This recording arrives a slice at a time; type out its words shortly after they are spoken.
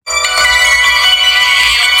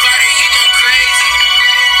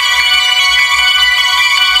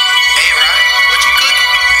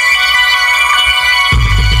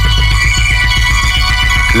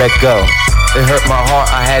let go. It hurt my heart,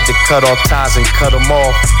 I had to cut off ties and cut them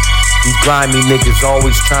off. These grimy niggas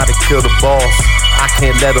always trying to kill the boss. I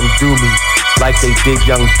can't let them do me like they did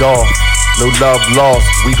Young Dolph. No love lost,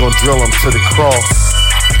 we gon' drill them to the cross.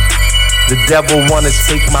 The devil wanna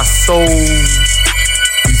take my soul.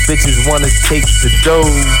 These bitches wanna take the dough.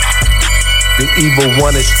 The evil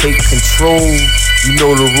wanna take control. You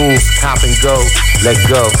know the rules, cop and go, let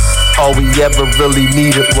go. All we ever really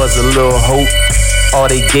needed was a little hope. All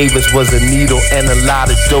they gave us was a needle and a lot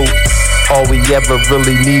of dope. All we ever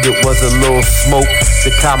really needed was a little smoke to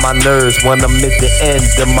calm my nerves when I'm at the end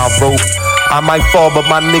of my rope. I might fall, but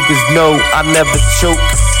my niggas know I never choke.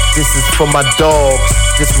 This is for my dogs,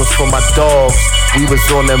 this was for my dogs. We was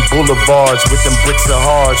on them boulevards with them bricks of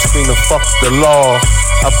hard, screaming fuck the law,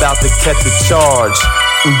 about to catch a charge.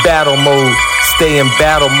 In battle mode, stay in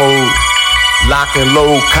battle mode. Lock and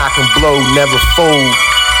load, cock and blow, never fold.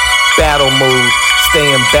 Battle mode, stay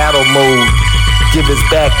in battle mode. Give us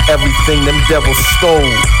back everything them devils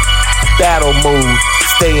stole. Battle mode,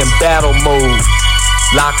 stay in battle mode.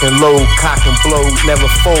 Lock and load, cock and blow, never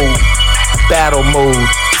fold. Battle mode,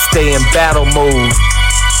 stay in battle mode.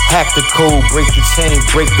 Hack the code, break the chain,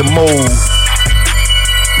 break the mold.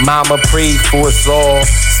 Mama prayed for us all,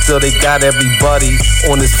 still they got everybody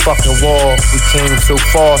on this fucking wall. We came so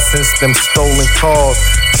far since them stolen cars.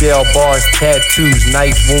 Jail bars, tattoos,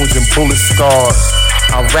 knife wounds and bullet scars.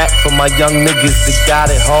 I rap for my young niggas that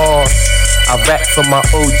got it hard. I rap for my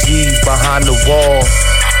OGs behind the wall.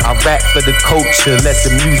 I rap for the culture, let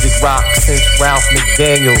the music rock. Since Ralph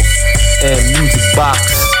McDaniels and Music Box,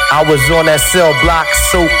 I was on that cell block,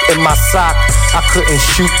 soap in my sock. I couldn't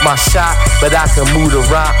shoot my shot, but I can move the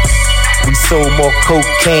rock. We sold more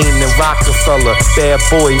cocaine than Rockefeller, Bad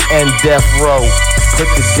Boy and Death Row put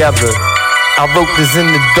together. I wrote this in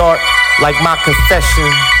the dark like my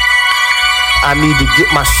confession. I need to get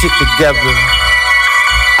my shit together.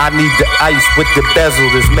 I need the ice with the bezel.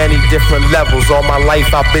 There's many different levels. All my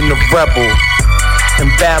life I've been a rebel. In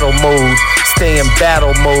battle mode, stay in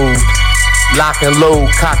battle mode. Lock and load,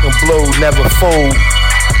 cock and blow, never fold.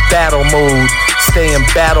 Battle mode, stay in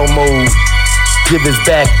battle mode. Give us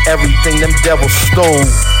back everything them devils stole.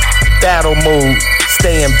 Battle mode,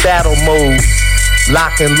 stay in battle mode.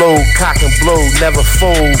 Lock and load, cock and blow, never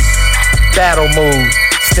fold. Battle mode,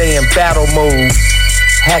 stay in battle mode.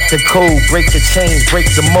 Hack the code, break the chains, break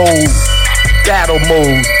the mold. Battle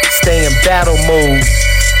mode, stay in battle mode.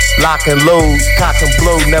 Lock and load, cock and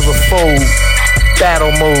blow, never fold.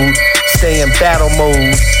 Battle mode, stay in battle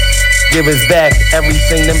mode. Give us back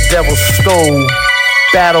everything them devils stole.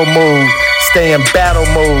 Battle mode, stay in battle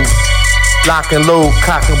mode. Lock and load,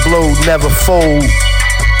 cock and blow, never fold.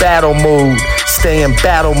 Battle mode, stay in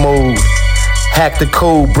battle mode. Hack the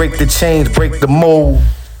code, break the chains, break the mold.